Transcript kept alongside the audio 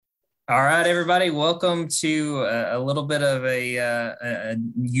All right, everybody, welcome to a little bit of a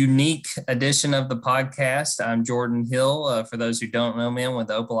unique edition of the podcast. I'm Jordan Hill. For those who don't know me, I'm with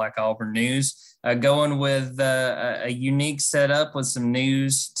Opelika Auburn News. Going with a unique setup with some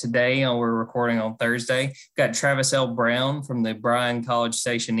news today. We're recording on Thursday. We've got Travis L. Brown from the Bryan College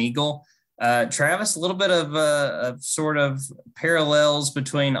Station Eagle. Travis, a little bit of sort of parallels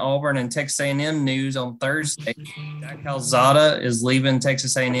between Auburn and Texas A&M news on Thursday. Zach Calzada is leaving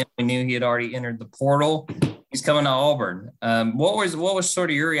Texas A&M. We knew he had already entered the portal. He's coming to Auburn. What was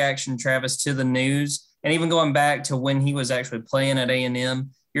sort of your reaction, Travis, to the news, and even going back to when he was actually playing at A&M?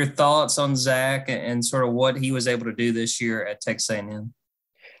 Your thoughts on Zach and sort of what he was able to do this year at Texas A&M?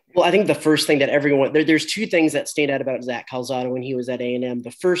 Well, I think the first thing that there's two things that stand out about Zach Calzada when he was at A&M.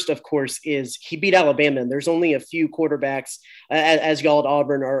 The first, of course, is he beat Alabama. And there's only a few quarterbacks, as y'all at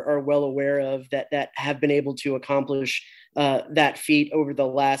Auburn are well aware of, that have been able to accomplish that feat over the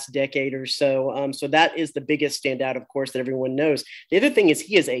last decade or so. So that is the biggest standout, of course, that everyone knows. The other thing is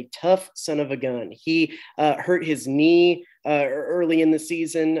he is a tough son of a gun. He hurt his knee early in the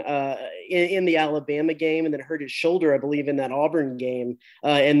season in the Alabama game, and then hurt his shoulder, I believe, in that Auburn game,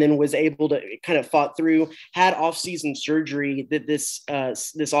 and then was able to kind of fought through, had off-season surgery this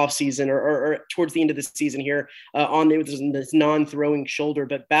off-season or towards the end of the season here on this non-throwing shoulder,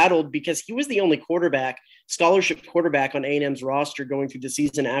 but battled because he was the only scholarship quarterback on A&M's roster going through the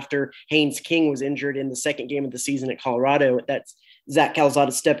season after Haynes King was injured in the second game of the season at Colorado. That's Zach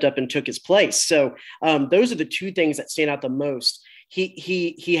Calzada stepped up and took his place. So those are the two things that stand out the most.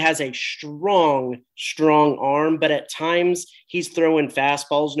 He has a strong arm, but at times he's throwing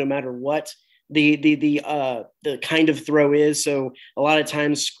fastballs no matter what the kind of throw is. So a lot of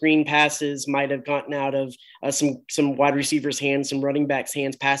times screen passes might have gotten out of some wide receivers' hands, some running backs'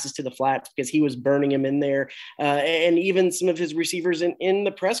 hands, passes to the flats because he was burning him in there. And even some of his receivers in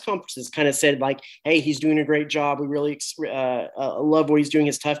the press conferences kind of said like, hey, he's doing a great job. We really love what he's doing,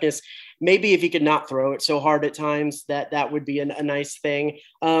 his toughness. Maybe if he could not throw it so hard at times, that would be a nice thing.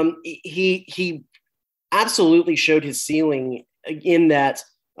 He absolutely showed his ceiling in that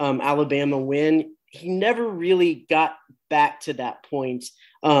Alabama win. He never really got back to that point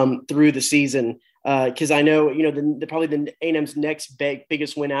through the season because I know, probably the A&M's next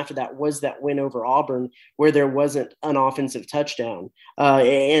biggest win after that was that win over Auburn, where there wasn't an offensive touchdown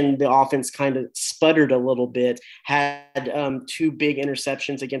and the offense kind of sputtered a little bit, had two big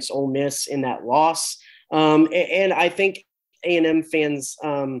interceptions against Ole Miss in that loss. And I think A&M fans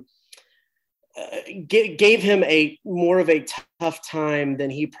gave him more of a tough time than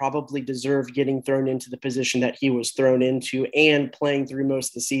he probably deserved, getting thrown into the position that he was thrown into and playing through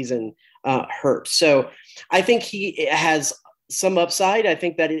most of the season hurt. So I think he has some upside. I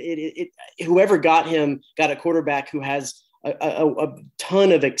think that whoever got him got a quarterback who has a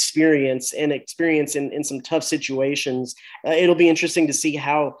ton of experience in some tough situations. It'll be interesting to see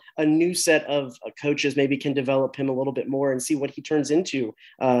how a new set of coaches maybe can develop him a little bit more and see what he turns into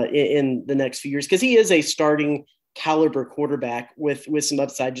in the next few years. Because he is a starting caliber quarterback with some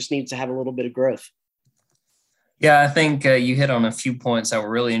upside, just needs to have a little bit of growth. Yeah, I think you hit on a few points that were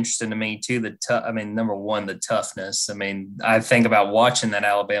really interesting to me too. Number one, the toughness. I mean, I think about watching that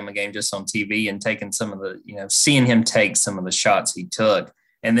Alabama game just on TV and taking some of seeing him take some of the shots he took.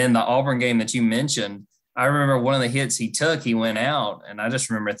 And then the Auburn game that you mentioned, I remember one of the hits he took, he went out, and I just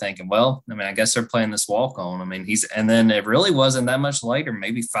remember thinking, well, I guess they're playing this walk on. And then it really wasn't that much later,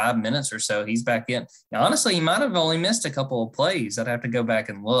 maybe 5 minutes or so, he's back in. Now, honestly, he might have only missed a couple of plays. I'd have to go back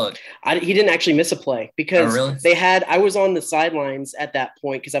and look. He didn't actually miss a play because really? I was on the sidelines at that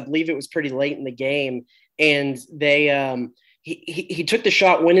point because I believe it was pretty late in the game, and he took the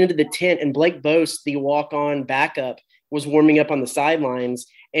shot, went into the tent, and Blake Boast, the walk-on backup, was warming up on the sidelines.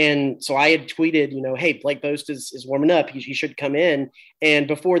 And so I had tweeted, hey, Blake Boast is warming up. He should come in. And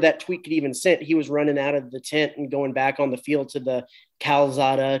before that tweet could even sent, he was running out of the tent and going back on the field to the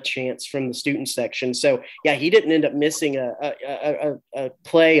Calzada chants from the student section. So, yeah, he didn't end up missing a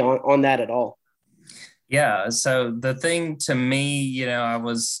play on that at all. Yeah. So the thing to me,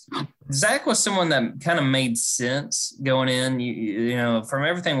 Zach was someone that kind of made sense going in, from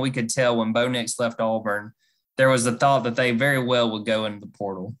everything we could tell when Bo Nix left Auburn. There was the thought that they very well would go into the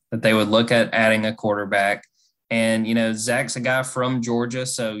portal, that they would look at adding a quarterback. And, Zach's a guy from Georgia,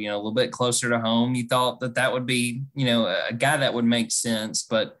 so, a little bit closer to home. You thought that would be, a guy that would make sense.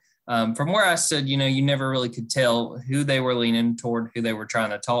 But from where I stood, you never really could tell who they were leaning toward, who they were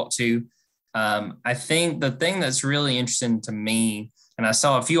trying to talk to. I think the thing that's really interesting to me, and I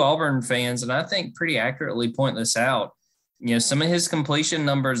saw a few Auburn fans, and I think pretty accurately point this out, some of his completion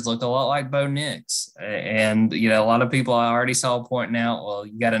numbers look a lot like Bo Nix. And, a lot of people I already saw pointing out, well,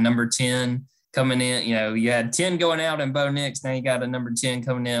 you got a number 10 coming in. You had 10 going out in Bo Nix. Now you got a number 10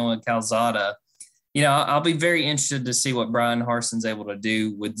 coming in with Calzada. I'll be very interested to see what Bryan Harsin's able to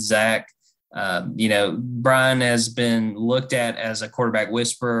do with Zach. Bryan has been looked at as a quarterback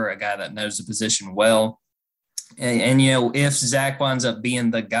whisperer, a guy that knows the position well. And if Zach winds up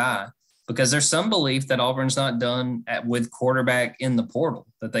being the guy, because there's some belief that Auburn's not done with quarterback in the portal,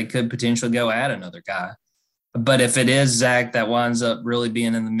 that they could potentially go add another guy. But if it is Zach that winds up really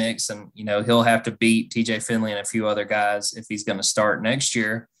being in the mix, and, he'll have to beat TJ Finley and a few other guys if he's going to start next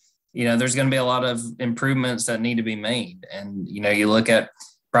year, there's going to be a lot of improvements that need to be made. And, you look at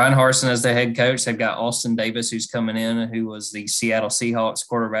Bryan Harsin as the head coach. They've got Austin Davis, who's coming in, who was the Seattle Seahawks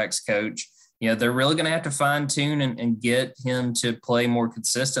quarterbacks coach. They're really going to have to fine tune and get him to play more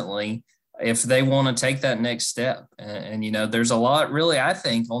consistently if they want to take that next step. And there's a lot really, I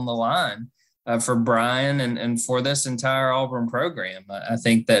think, on the line for Bryan and for this entire Auburn program. I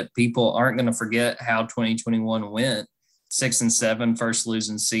think that people aren't going to forget how 2021 went, 6-7, first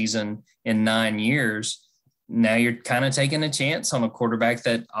losing season in 9 years. Now you're kind of taking a chance on a quarterback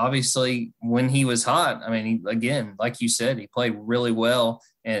that obviously when he was hot, again, like you said, he played really well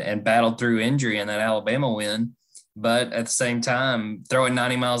and battled through injury in that Alabama win. But at the same time, throwing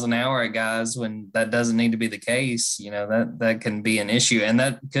 90 miles an hour at guys when that doesn't need to be the case, that can be an issue. And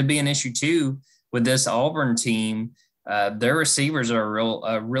that could be an issue too with this Auburn team. Their receivers are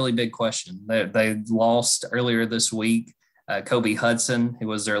a really big question. They lost earlier this week. Kobe Hudson, who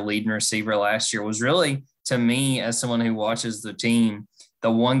was their leading receiver last year, was really, to me, as someone who watches the team,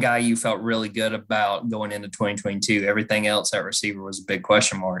 the one guy you felt really good about going into 2022. Everything else at receiver was a big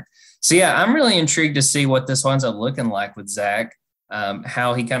question mark. So, yeah, I'm really intrigued to see what this winds up looking like with Zach,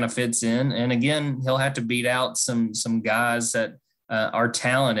 how he kind of fits in. And, again, he'll have to beat out some guys that are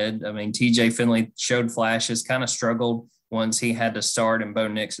talented. TJ Finley showed flashes, kind of struggled once he had to start in Bo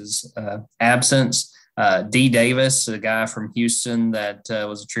Nix's absence. D. Davis, a guy from Houston that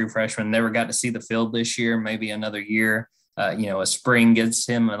was a true freshman, never got to see the field this year, maybe another year. A spring gets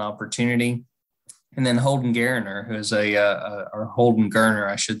him an opportunity. And then Holden Geriner, who's or Holden Geriner,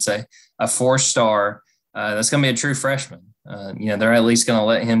 I should say, a 4-star. That's going to be a true freshman. They're at least going to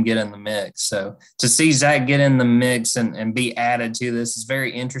let him get in the mix. So to see Zach get in the mix and be added to this is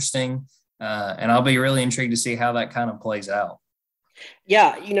very interesting. And I'll be really intrigued to see how that kind of plays out.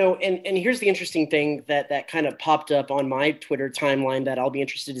 Yeah, and here's the interesting thing that kind of popped up on my Twitter timeline that I'll be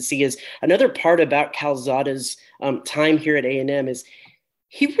interested to see is another part about Calzada's time here at A&M is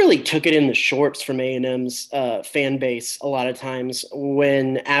he really took it in the shorts from A&M's fan base a lot of times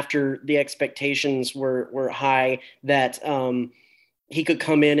when after the expectations were high that he could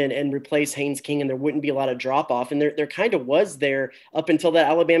come in and replace Haynes King and there wouldn't be a lot of drop off. And there kind of was there up until that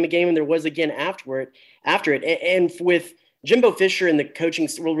Alabama game. And there was again after it. And with Jimbo Fisher and the coaching,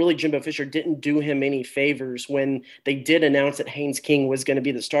 well, really Jimbo Fisher didn't do him any favors when they did announce that Haynes King was going to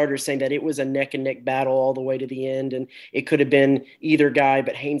be the starter, saying that it was a neck and neck battle all the way to the end. And it could have been either guy,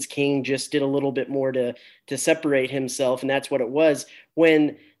 but Haynes King just did a little bit more to separate himself. And that's what it was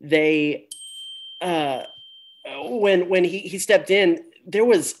when they, when he stepped in, there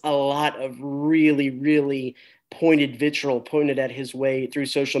was a lot of really, really pointed vitriol pointed at his way through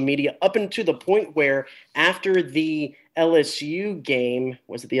social media up until the point where after the LSU game,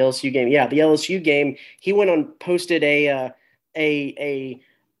 was it the LSU game? Yeah, the LSU game, he went on, posted a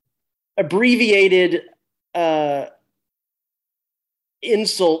abbreviated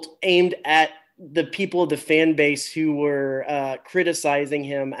insult aimed at the people of the fan base who were criticizing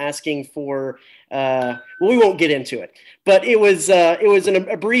him, asking for well, we won't get into it, but it was an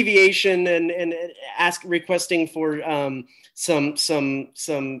abbreviation and requesting for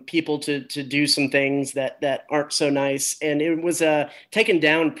some people to do some things that aren't so nice, and it was taken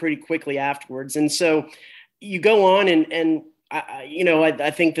down pretty quickly afterwards. And so you go on and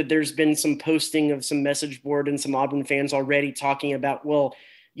I think that there's been some posting of some message board and some Auburn fans already talking about, well,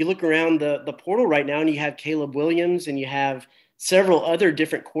 you look around the portal right now and you have Caleb Williams and you have several other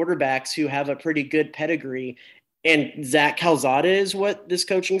different quarterbacks who have a pretty good pedigree. And Zach Calzada is what this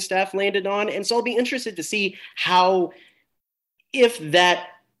coaching staff landed on. And so I'll be interested to see how, if that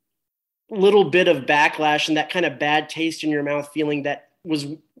little bit of backlash and that kind of bad taste in your mouth feeling that was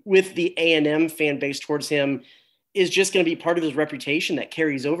with the A&M fan base towards him is just going to be part of his reputation that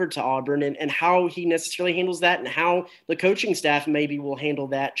carries over to Auburn, and how he necessarily handles that and how the coaching staff maybe will handle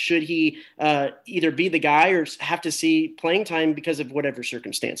that should he either be the guy or have to see playing time because of whatever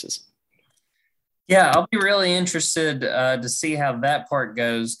circumstances. Yeah, I'll be really interested to see how that part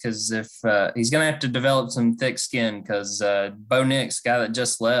goes because if he's going to have to develop some thick skin because Bo Nix, guy that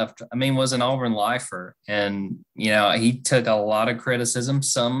just left, I mean, was an Auburn lifer. And, he took a lot of criticism,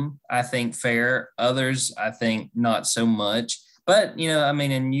 some I think fair, others I think not so much. But, I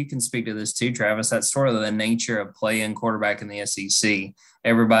mean, and you can speak to this too, Travis, that's sort of the nature of playing quarterback in the SEC.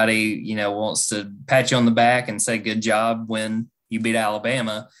 Everybody, wants to pat you on the back and say good job when you beat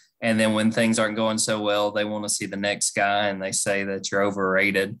Alabama. And then when things aren't going so well, they want to see the next guy and they say that you're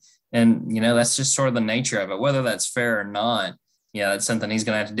overrated. And, that's just sort of the nature of it, whether that's fair or not. That's something he's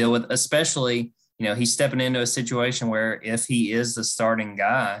going to have to deal with, especially, he's stepping into a situation where if he is the starting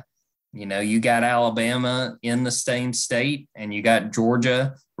guy, you got Alabama in the same state and you got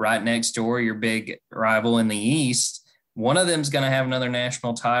Georgia right next door, your big rival in the East. One of them is going to have another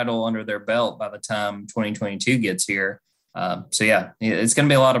national title under their belt by the time 2022 gets here. So it's going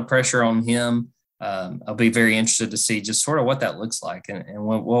to be a lot of pressure on him. I'll be very interested to see just sort of what that looks like and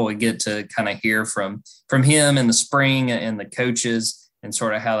what we get to kind of hear from him in the spring and the coaches and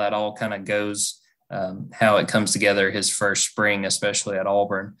sort of how that all kind of goes, how it comes together his first spring, especially at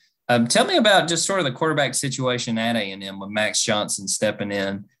Auburn. Tell me about just sort of the quarterback situation at A&M with Max Johnson stepping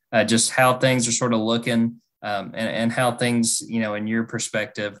in, just how things are sort of looking and how things, in your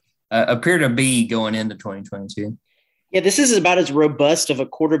perspective, appear to be going into 2022. Yeah, this is about as robust of a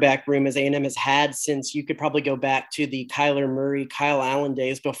quarterback room as A&M has had since you could probably go back to the Kyler Murray, Kyle Allen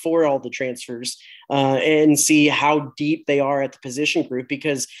days before all the transfers and see how deep they are at the position group.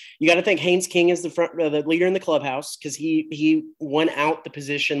 Because you got to think Haynes King is the leader in the clubhouse because he won out the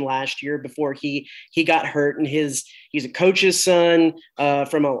position last year before he got hurt, and he's a coach's son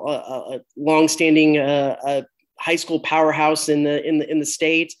from a longstanding high school powerhouse in the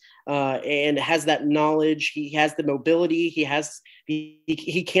state. And has that knowledge. He has the mobility.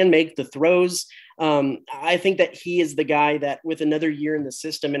 He can make the throws. I think that he is the guy that, with another year in the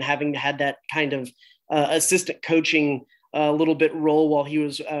system and having had that kind of assistant coaching a little bit role while he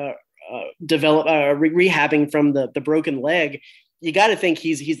was rehabbing from the broken leg, you got to think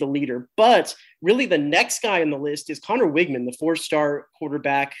he's the leader. But really, the next guy on the list is Connor Wigman, the 4-star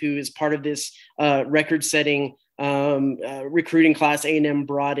quarterback who is part of this record-setting recruiting class A&M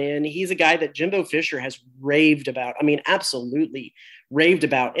brought in. He's a guy that Jimbo Fisher has raved about. I mean, absolutely raved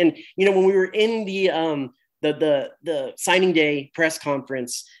about. And, when we were in the signing day press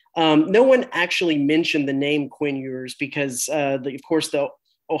conference, no one actually mentioned the name Quinn Ewers because, of course, the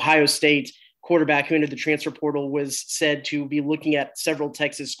Ohio State quarterback who entered the transfer portal was said to be looking at several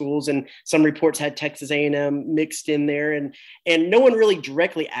Texas schools, and some reports had Texas A&M mixed in there. And no one really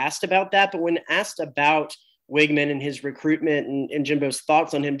directly asked about that. But when asked about Wigman and his recruitment and Jimbo's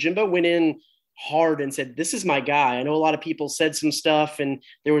thoughts on him, Jimbo went in hard and said, "This is my guy." I know a lot of people said some stuff and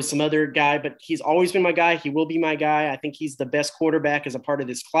there was some other guy, but he's always been my guy. He will be my guy. I think he's the best quarterback as a part of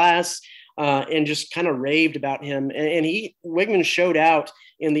this class, and just kind of raved about him. And Wigman showed out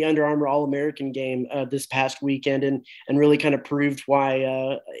in the Under Armour All-American game this past weekend and really kind of proved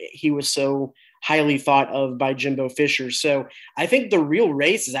why he was so highly thought of by Jimbo Fisher. So I think the real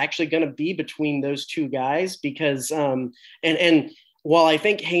race is actually going to be between those two guys because, and while I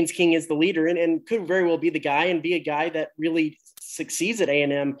think Haynes King is the leader and could very well be the guy and be a guy that really succeeds at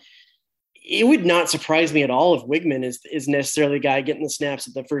A&M, it would not surprise me at all if Wigman is necessarily the guy getting the snaps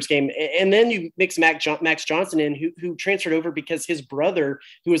at the first game. And then you mix Max Johnson in, who transferred over because his brother,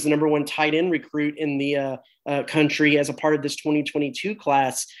 who was the number 1 tight end recruit in the country as a part of this 2022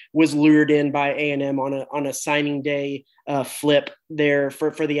 class, was lured in by A&M on a signing day flip there for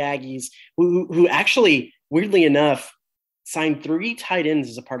the Aggies, who actually, weirdly enough, signed 3 tight ends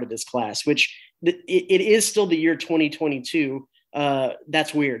as a part of this class, which it is still the year 2022.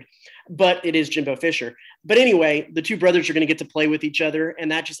 That's weird, but it is Jimbo Fisher. But anyway, the two brothers are going to get to play with each other,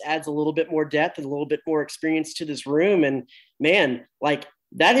 and that just adds a little bit more depth and a little bit more experience to this room. And man, like,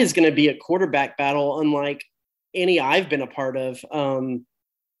 that is going to be a quarterback battle unlike any I've been a part of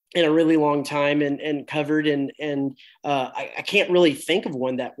in a really long time and covered. And I can't really think of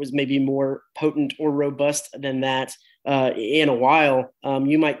one that was maybe more potent or robust than that in a while.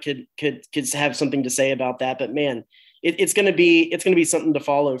 You might could have something to say about that, but man, it's going to be something to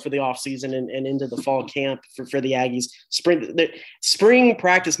follow for the offseason and into the fall camp for the Aggies. Spring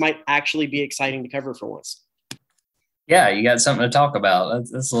practice might actually be exciting to cover for once. Yeah, you got something to talk about.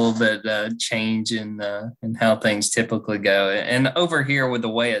 That's a little bit change in how things typically go. And over here with the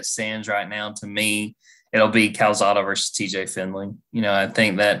way it stands right now, to me, it'll be Calzada versus TJ Finley. I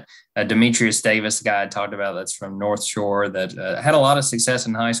think that Demetrius Davis, the guy I talked about that's from North Shore that had a lot of success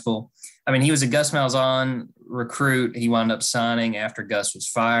in high school. I mean, he was a Gus Malzahn recruit. He wound up signing after Gus was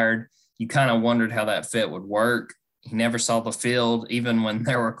fired. you kind of wondered how that fit would work. He never saw the field, even when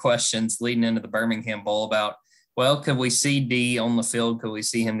there were questions leading into the Birmingham Bowl about, well, could we see D on the field? Could we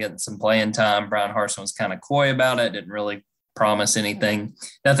see him getting some playing time? Brian Harsin was kind of coy about it, didn't really promise anything.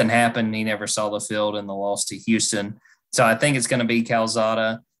 Nothing happened. He never saw the field in the loss to Houston. So I think it's going to be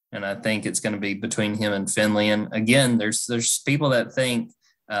Calzada, and I think it's going to be between him and Finley. And again, there's people that think,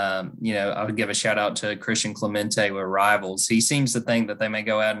 I would give a shout out to Christian Clemente with Rivals. He seems to think that they may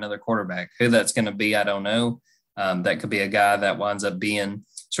go out another quarterback. Who that's going to be, I don't know. That could be a guy that winds up being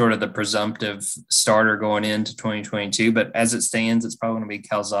sort of the presumptive starter going into 2022. But as it stands, it's probably going to be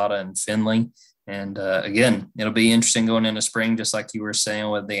Calzada and Finley. And again, it'll be interesting going into spring, just like you were saying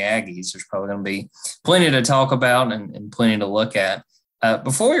with the Aggies. There's probably going to be plenty to talk about and plenty to look at.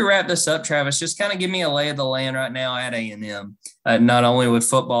 Before we wrap this up, Travis, just kind of give me a lay of the land right now at A&M, not only with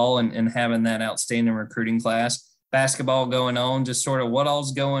football and having that outstanding recruiting class, basketball going on, just sort of what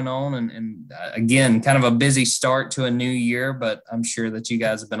all's going on. And again, kind of a busy start to a new year, but I'm sure that you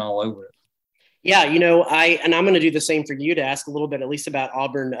guys have been all over it. Yeah, I'm going to do the same for you to ask a little bit, at least about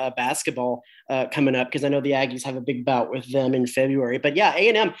Auburn basketball coming up, because I know the Aggies have a big bout with them in February. But yeah,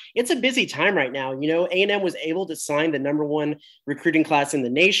 A&M, it's a busy time right now. A&M was able to sign the number one recruiting class in the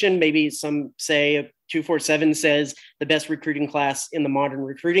nation. Maybe some say 247 says the best recruiting class in the modern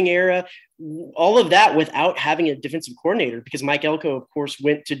recruiting era. All of that without having a defensive coordinator, because Mike Elko, of course,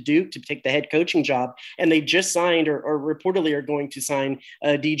 went to Duke to take the head coaching job. And they just signed or reportedly are going to sign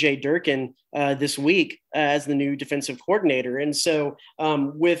DJ Durkin this week as the new defensive coordinator. And so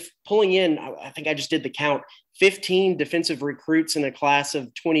with pulling in, I think I just did the count, 15 defensive recruits in a class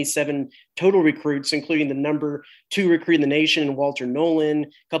of 27 total recruits, including the number 2 recruit in the nation, Walter Nolan, a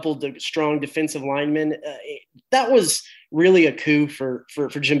couple of strong defensive linemen. That was really a coup for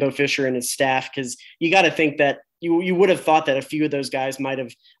Jimbo Fisher and his staff, because you got to think that you would have thought that a few of those guys might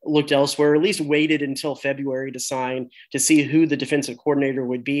have looked elsewhere, or at least waited until February to sign to see who the defensive coordinator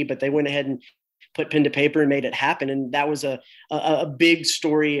would be. But they went ahead and put pen to paper and made it happen. And that was a big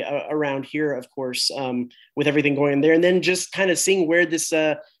story around here, of course, with everything going there. And then just kind of seeing where this,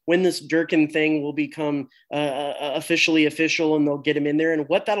 when this Durkin thing will become officially official and they'll get him in there and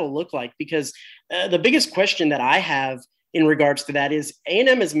what that'll look like. Because the biggest question that I have in regards to that is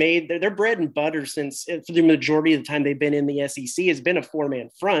A&M has made their bread and butter since for the majority of the time they've been in the SEC has been a 4-man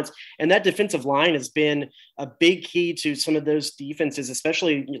front. And that defensive line has been a big key to some of those defenses,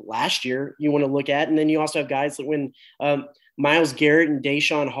 especially last year you want to look at. And then you also have guys that when Myles Garrett and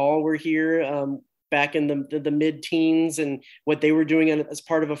Deshaun Hall were here back in the mid-teens, and what they were doing as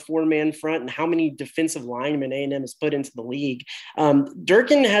part of a 4-man front, and how many defensive linemen A&M has put into the league.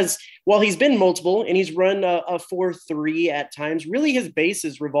 Durkin has, while he's been multiple and he's run a 4-3 at times, really his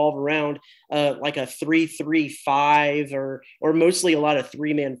bases revolve around like a 3-3-5 or mostly a lot of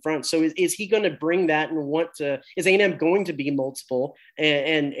 3-man front. So is he going to bring that and is A&M going to be multiple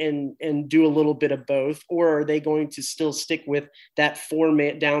and do a little bit of both, or are they going to still stick with that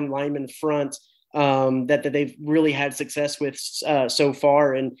 4-man down lineman front that they've really had success with so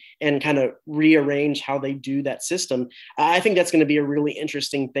far, and kind of rearrange how they do that system? I think that's going to be a really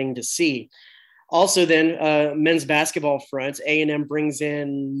interesting thing to see. Also then men's basketball front, A&M brings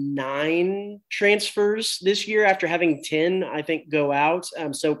in 9 transfers this year after having 10, I think, go out.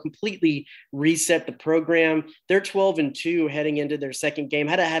 So completely reset the program. They're 12-2 heading into their second game.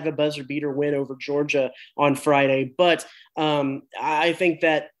 Had to have a buzzer beater win over Georgia on Friday. But I think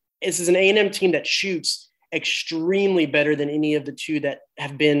that this is an A&M team that shoots extremely better than any of the 2 that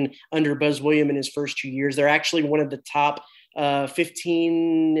have been under Buzz Williams in his first 2 years. They're actually one of the top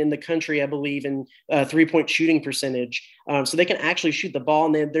 15 in the country, I believe, in 3-point shooting percentage. So they can actually shoot the ball,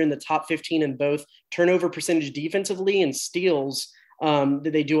 and they're in the top 15 in both turnover percentage defensively and steals.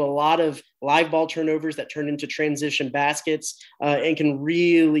 They do a lot of live ball turnovers that turn into transition baskets and can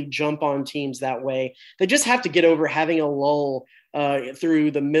really jump on teams that way. They just have to get over having a lull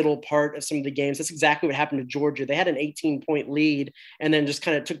through the middle part of some of the games. That's exactly what happened to Georgia. They had an 18-point lead and then just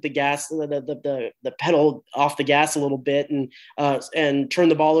kind of took the gas, the pedal off the gas a little bit, and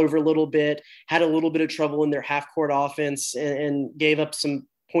turned the ball over a little bit, had a little bit of trouble in their half-court offense, and gave up some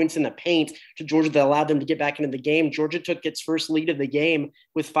points in the paint to Georgia that allowed them to get back into the game. Georgia took its first lead of the game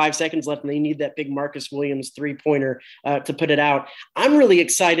with 5 seconds left, and they need that big Marcus Williams 3-pointer to put it out. I'm really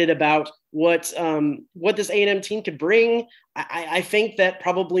excited about what this A&M team could bring. I think that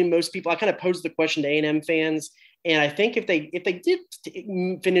probably most people, I kind of posed the question to A&M fans, and I think if they did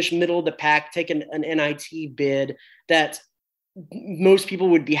finish middle of the pack, take an NIT bid, that most people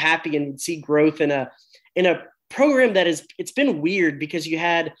would be happy and would see growth in a program that it's been weird, because you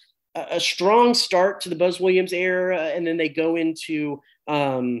had a strong start to the Buzz Williams era, and then they go into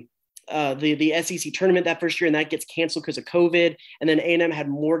the SEC tournament that first year, and that gets canceled because of COVID. And then A&M had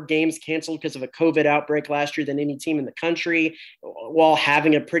more games canceled because of a COVID outbreak last year than any team in the country, while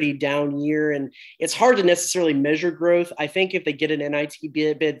having a pretty down year. And it's hard to necessarily measure growth. I think if they get an NIT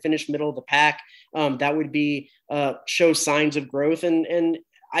bid, finish middle of the pack, that would be show signs of growth. And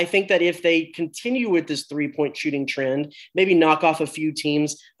I think that if they continue with this 3-point shooting trend, maybe knock off a few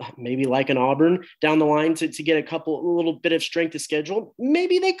teams, maybe like an Auburn down the line to get a little bit of strength of schedule,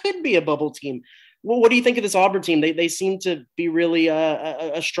 maybe they could be a bubble team. Well, what do you think of this Auburn team? They seem to be really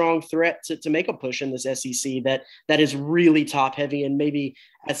a strong threat to make a push in this SEC that is really top heavy and maybe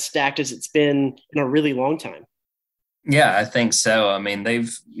as stacked as it's been in a really long time. Yeah, I think so. I mean,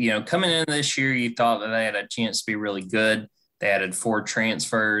 they've, coming in this year, you thought that they had a chance to be really good. They added 4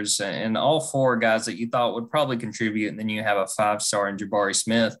 transfers and all 4 guys that you thought would probably contribute. And then you have a 5-star in Jabari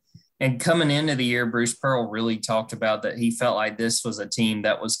Smith. And coming into the year, Bruce Pearl really talked about that he felt like this was a team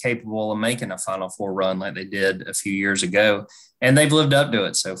that was capable of making a Final Four run like they did a few years ago. And they've lived up to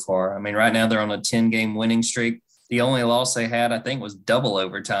it so far. I mean, right now they're on a 10-game winning streak. The only loss they had, I think, was double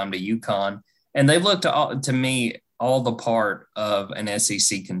overtime to UConn. And they've looked to me all the part of an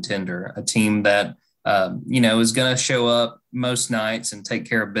SEC contender, a team that is going to show up most nights and take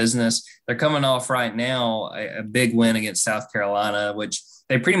care of business. They're coming off right now a big win against South Carolina, which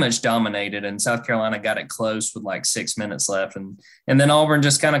they pretty much dominated, and South Carolina got it close with like 6 minutes left. And then Auburn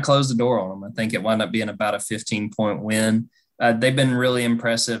just kind of closed the door on them. I think it wound up being about a 15-point win. They've been really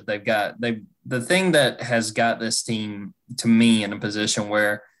impressive. The thing that has got this team to me in a position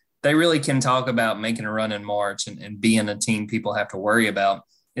where they really can talk about making a run in March and being a team people have to worry about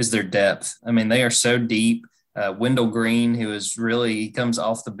is their depth. I mean, they are so deep. Wendell Green, he comes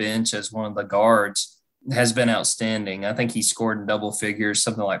off the bench as one of the guards, has been outstanding. I think he scored in double figures,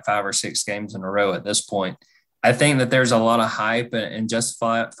 something like 5 or 6 games in a row at this point. I think that there's a lot of hype and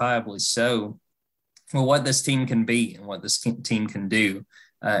justifiably so for what this team can be and what this team can do.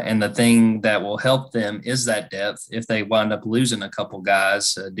 And the thing that will help them is that depth. If they wind up losing a couple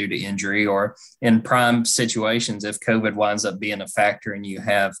guys due to injury or in prime situations, if COVID winds up being a factor and you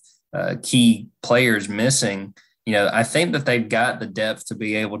have key players missing, I think that they've got the depth to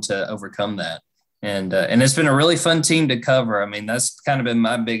be able to overcome that. And it's been a really fun team to cover. I mean, that's kind of been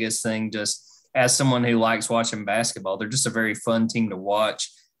my biggest thing, just as someone who likes watching basketball. They're just a very fun team to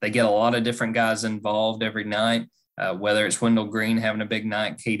watch. They get a lot of different guys involved every night. Whether it's Wendell Green having a big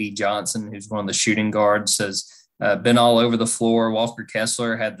night, KD Johnson, who's one of the shooting guards, has been all over the floor. Walker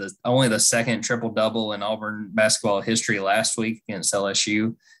Kessler had only the second triple-double in Auburn basketball history last week against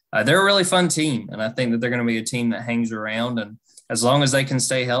LSU. They're a really fun team, and I think that they're going to be a team that hangs around. And as long as they can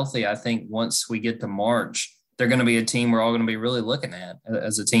stay healthy, I think once we get to March, they're going to be a team we're all going to be really looking at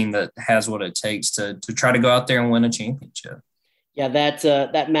as a team that has what it takes to try to go out there and win a championship. Yeah,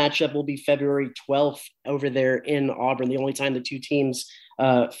 that matchup will be February 12th over there in Auburn, the only time the two teams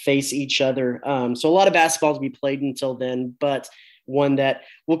face each other. So a lot of basketball to be played until then, but one that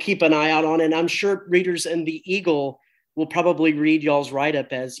we'll keep an eye out on. And I'm sure readers in the Eagle will probably read y'all's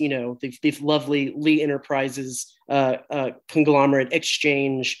write-up as, the lovely Lee Enterprises conglomerate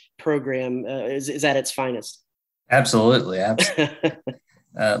exchange program is at its finest. Absolutely.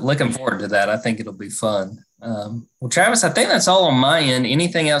 Looking forward to that. I think it'll be fun. Well, Travis, I think that's all on my end.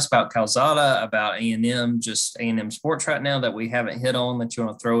 Anything else about Calzada, about A&M, just A&M sports right now that we haven't hit on that you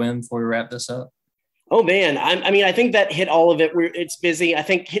want to throw in before we wrap this up? Oh, man. I think that hit all of it. It's busy. I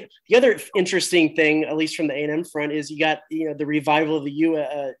think the other interesting thing, at least from the A&M front, is you got, the revival of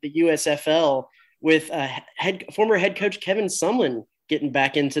the USFL with former head coach Kevin Sumlin getting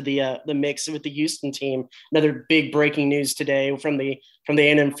back into the mix with the Houston team. Another big breaking news today from the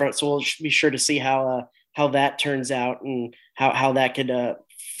A&M front. So we'll be sure to see how that turns out and how that could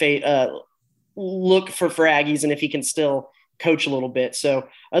look for Aggies and if he can still coach a little bit. So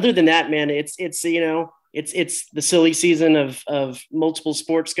other than that, man, it's the silly season of multiple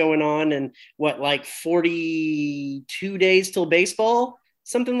sports going on and 42 days till baseball,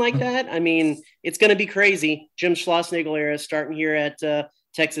 something like that. I mean, it's going to be crazy. Jim Schlossnagle era starting here at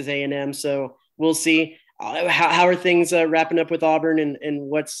Texas A&M. So we'll see how are things wrapping up with Auburn and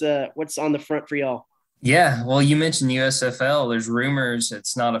what's on the front for y'all. Yeah, well, you mentioned USFL. There's rumors,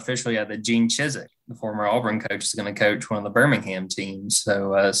 it's not official yet, that Gene Chizik, the former Auburn coach, is going to coach one of the Birmingham teams.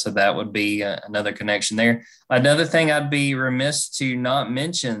 So that would be another connection there. Another thing I'd be remiss to not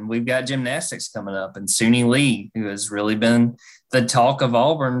mention, we've got gymnastics coming up, and Suni Lee, who has really been the talk of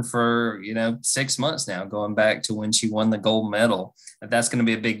Auburn for 6 months now, going back to when she won the gold medal. That's going to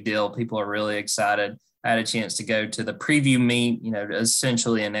be a big deal. People are really excited. I had a chance to go to the preview meet,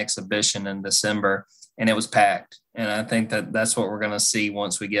 essentially an exhibition in December. and it was packed. And I think that that's what we're going to see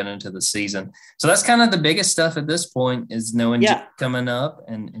once we get into the season. So that's kind of the biggest stuff at this point is knowing coming up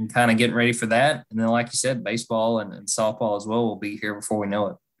and kind of getting ready for that. And then, like you said, baseball and softball as well will be here before we know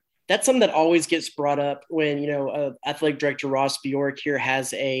it. That's something that always gets brought up when, athletic director Ross Bjork here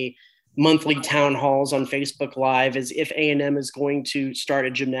has a monthly town halls on Facebook Live is if A&M is going to start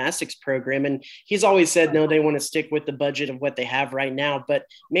a gymnastics program. And he's always said, no, they want to stick with the budget of what they have right now. But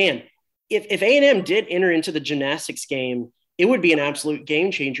man, if A&M did enter into the gymnastics game, it would be an absolute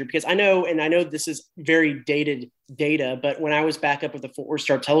game changer because I know this is very dated data, but when I was back up with the Fort Worth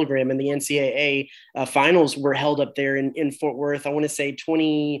Star Telegram and the NCAA finals were held up there in Fort Worth, I want to say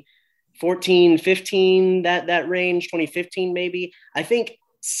 2014, 15, that range, 2015 maybe. I think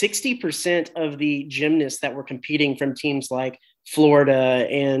 60% of the gymnasts that were competing from teams like Florida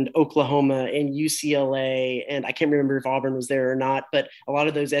and Oklahoma and UCLA, and I can't remember if Auburn was there or not, but a lot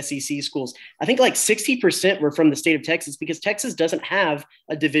of those SEC schools, I think like 60% were from the state of Texas because Texas doesn't have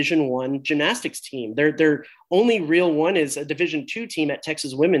a Division I gymnastics team. Their only real one is a Division II team at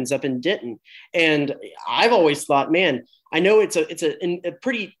Texas Women's up in Denton. And I've always thought, man, I know it's a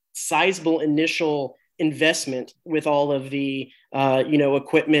pretty sizable initial investment with all of the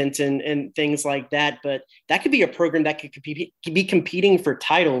equipment and things like that, but that could be a program that could be competing for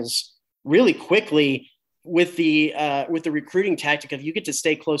titles really quickly with the recruiting tactic of you get to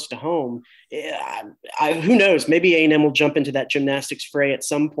stay close to home. Who knows? Maybe A&M will jump into that gymnastics fray at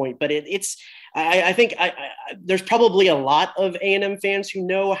some point, but I think there's probably a lot of A&M fans who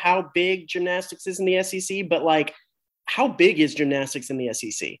know how big gymnastics is in the SEC, but like, how big is gymnastics in the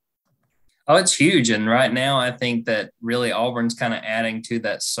SEC? Oh, it's huge. And right now, I think that really Auburn's kind of adding to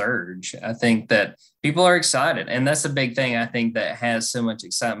that surge. I think that people are excited. And that's a big thing, I think, that has so much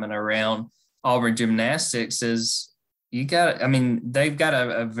excitement around Auburn gymnastics is they've got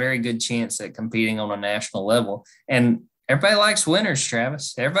a very good chance at competing on a national level. And everybody likes winners,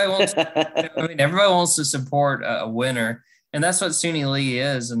 Travis. Everybody wants to support a winner. And that's what Suni Lee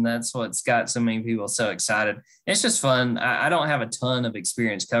is, and that's what's got so many people so excited. It's just fun. I don't have a ton of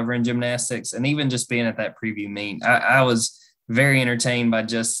experience covering gymnastics, and even just being at that preview meet, I was very entertained by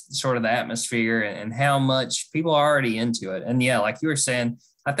just sort of the atmosphere and how much people are already into it. And, yeah, like you were saying,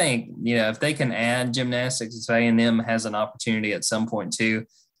 I think, if they can add gymnastics, if A&M has an opportunity at some point too,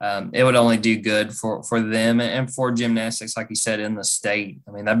 it would only do good for them and for gymnastics, like you said, in the state.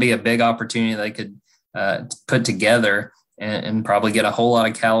 I mean, that'd be a big opportunity they could put together and probably get a whole lot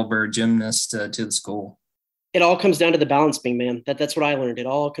of caliber gymnasts to the school. It all comes down to the balance beam, man. That's what I learned. It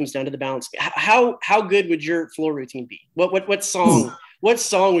all comes down to the balance beam. How good would your floor routine be? What song? What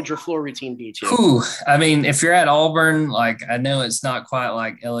song would your floor routine be to? I mean, if you're at Auburn, like I know it's not quite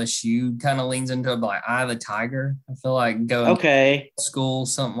like LSU kind of leans into it, but like Eye of the Tiger, I feel like going to school,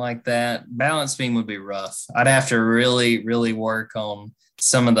 something like that. Balance beam would be rough. I'd have to really, really work on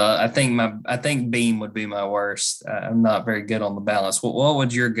some of the. I think beam would be my worst. I'm not very good on the balance. What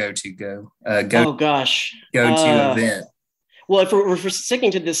would your go-to event? Well, if we're sticking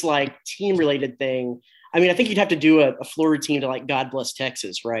to this like team related thing, I mean, I think you'd have to do a floor routine to like God Bless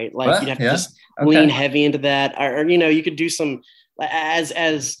Texas, right? Like you'd have to just lean heavy into that, or you could do some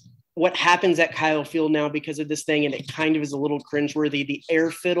as what happens at Kyle Field now because of this thing, and it kind of is a little cringeworthy. The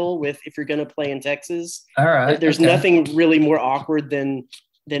air fiddle with if you're going to play in Texas, all right. There's nothing really more awkward than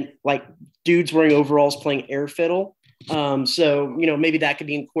like dudes wearing overalls playing air fiddle. So maybe that could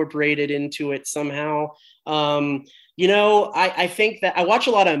be incorporated into it somehow. I think that I watch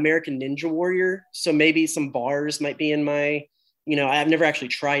a lot of American Ninja Warrior, so maybe some bars might be in my, I've never actually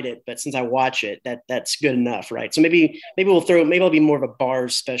tried it, but since I watch it, that's good enough, right? So maybe I'll be more of a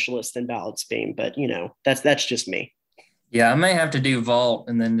bars specialist than balance beam, but that's just me. Yeah, I may have to do vault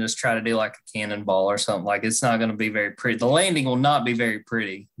and then just try to do like a cannonball or something. Like it's not going to be very pretty. The landing will not be very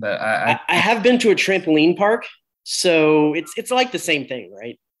pretty, but I have been to a trampoline park, so it's like the same thing,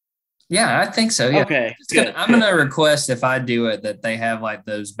 right? Yeah, I think so. Yeah. Okay. I'm going to request if I do it that they have like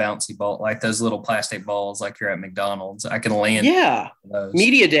those bouncy ball, like those little plastic balls, like you're at McDonald's. I can land. Yeah. Those.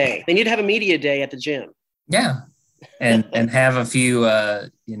 Media day. They need to have a media day at the gym. Yeah. And have a few,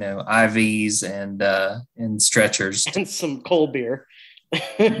 IVs and stretchers and some cold beer.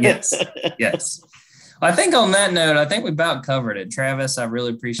 Yes. Well, I think on that note, I think we about covered it. Travis, I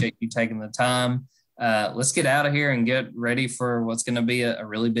really appreciate you taking the time. Let's get out of here and get ready for what's going to be a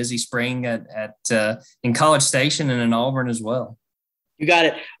really busy spring in College Station and in Auburn as well. You got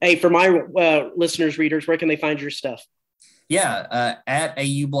it. Hey, for my listeners, readers, where can they find your stuff? Yeah, at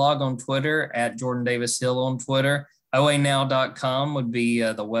AU Blog on Twitter, at Jordan Davis Hill on Twitter. OANow.com would be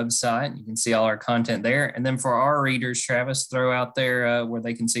the website. You can see all our content there. And then for our readers, Travis, throw out there where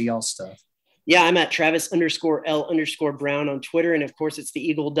they can see y'all stuff. Yeah, I'm at Travis_L_Brown on Twitter. And of course, it's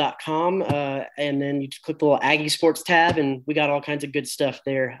theeagle.com. And then you just click the little Aggie Sports tab, and we got all kinds of good stuff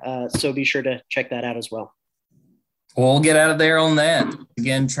there. So be sure to check that out as well. We'll get out of there on that.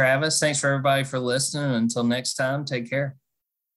 Again, Travis, thanks for everybody for listening. Until next time, take care.